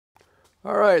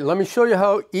All right, let me show you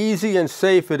how easy and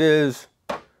safe it is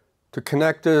to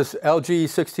connect this LG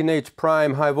 16H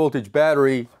Prime high voltage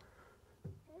battery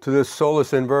to this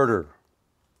Solis inverter.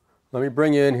 Let me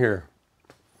bring you in here.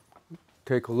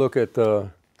 Take a look at the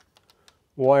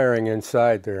wiring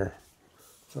inside there.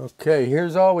 Okay,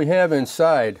 here's all we have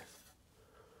inside.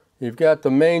 You've got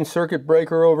the main circuit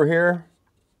breaker over here.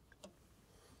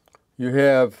 You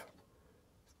have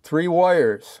 3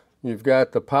 wires. You've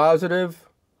got the positive,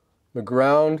 the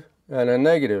ground, and a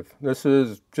negative. This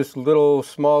is just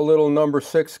small little number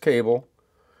 6 cable.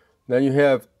 Then you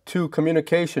have 2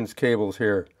 communications cables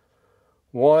here.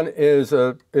 One is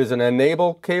an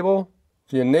enable cable.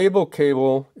 The enable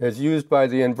cable is used by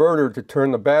the inverter to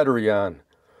turn the battery on.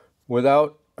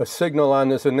 Without a signal on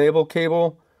this enable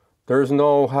cable, there's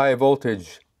no high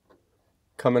voltage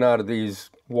coming out of these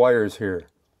wires here.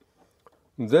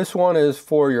 This one is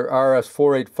for your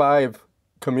RS485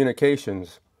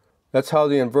 communications. That's how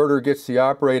the inverter gets the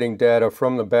operating data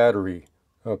from the battery.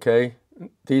 Okay,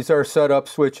 these are setup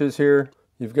switches here.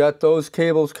 You've got those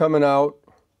cables coming out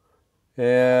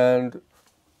and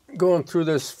going through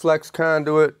this flex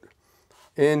conduit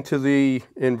into the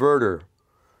inverter.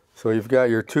 So you've got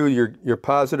your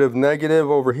positive,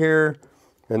 negative over here,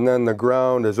 and then the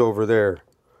ground is over there.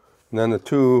 And then the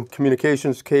 2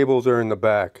 communications cables are in the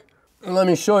back. Let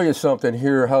me show you something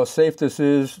here, how safe this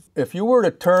is. If you were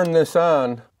to turn this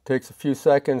on, it takes a few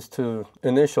seconds to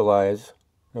initialize.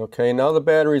 Okay, now the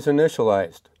battery's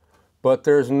initialized, but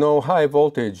there's no high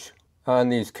voltage on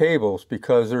these cables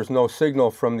because there's no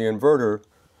signal from the inverter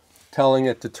telling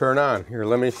it to turn on. Here,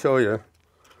 let me show you.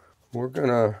 We're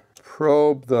gonna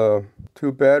probe the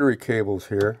 2 battery cables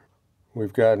here.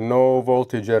 We've got no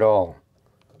voltage at all.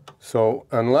 So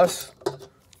unless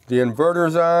the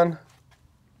inverter's on,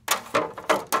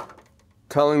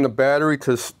 telling the battery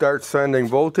to start sending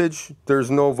voltage,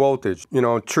 there's no voltage. You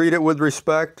know, treat it with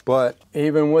respect, but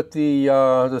even with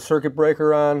the circuit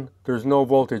breaker on, there's no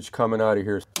voltage coming out of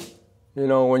here. You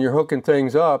know, when you're hooking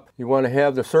things up, you want to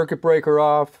have the circuit breaker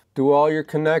off, do all your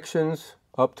connections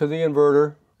up to the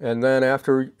inverter, and then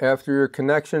after your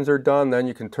connections are done, then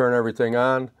you can turn everything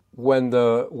on. When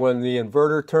the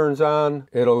inverter turns on,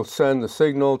 it'll send the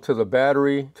signal to the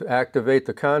battery to activate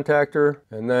the contactor,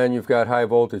 and then you've got high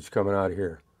voltage coming out of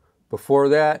here. Before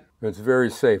that, it's very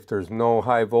safe. There's no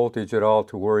high voltage at all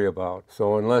to worry about.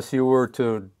 So unless you were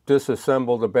to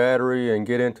disassemble the battery and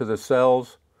get into the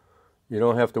cells, you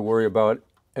don't have to worry about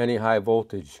any high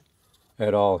voltage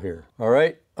at all here. All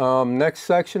right, next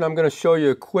section, I'm going to show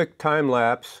you a quick time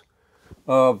lapse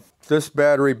of this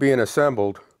battery being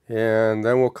assembled, and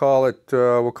then we'll call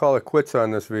it quits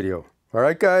on this video. All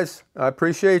right, guys, I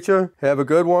appreciate you. Have a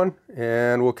good one,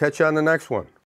 and we'll catch you on the next one.